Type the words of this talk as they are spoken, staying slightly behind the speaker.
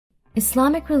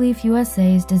Islamic Relief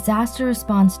USA's disaster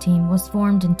response team was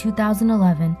formed in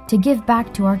 2011 to give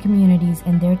back to our communities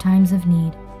in their times of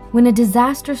need. When a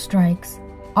disaster strikes,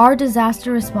 our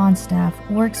disaster response staff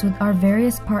works with our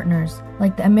various partners,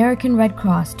 like the American Red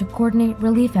Cross, to coordinate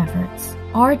relief efforts.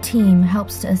 Our team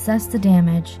helps to assess the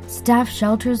damage, staff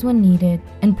shelters when needed,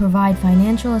 and provide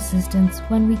financial assistance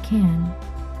when we can.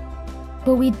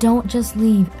 But we don't just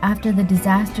leave after the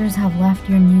disasters have left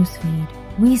your newsfeed.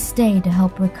 We stay to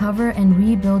help recover and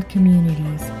rebuild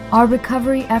communities. Our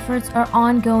recovery efforts are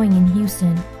ongoing in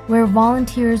Houston, where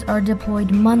volunteers are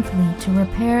deployed monthly to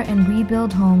repair and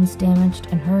rebuild homes damaged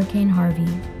in Hurricane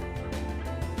Harvey.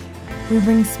 We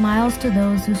bring smiles to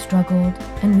those who struggled,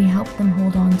 and we help them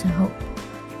hold on to hope.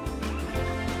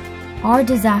 Our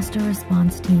disaster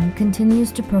response team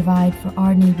continues to provide for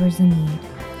our neighbors in need.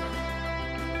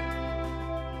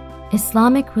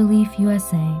 Islamic Relief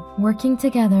USA, working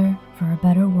together for a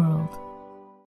better world.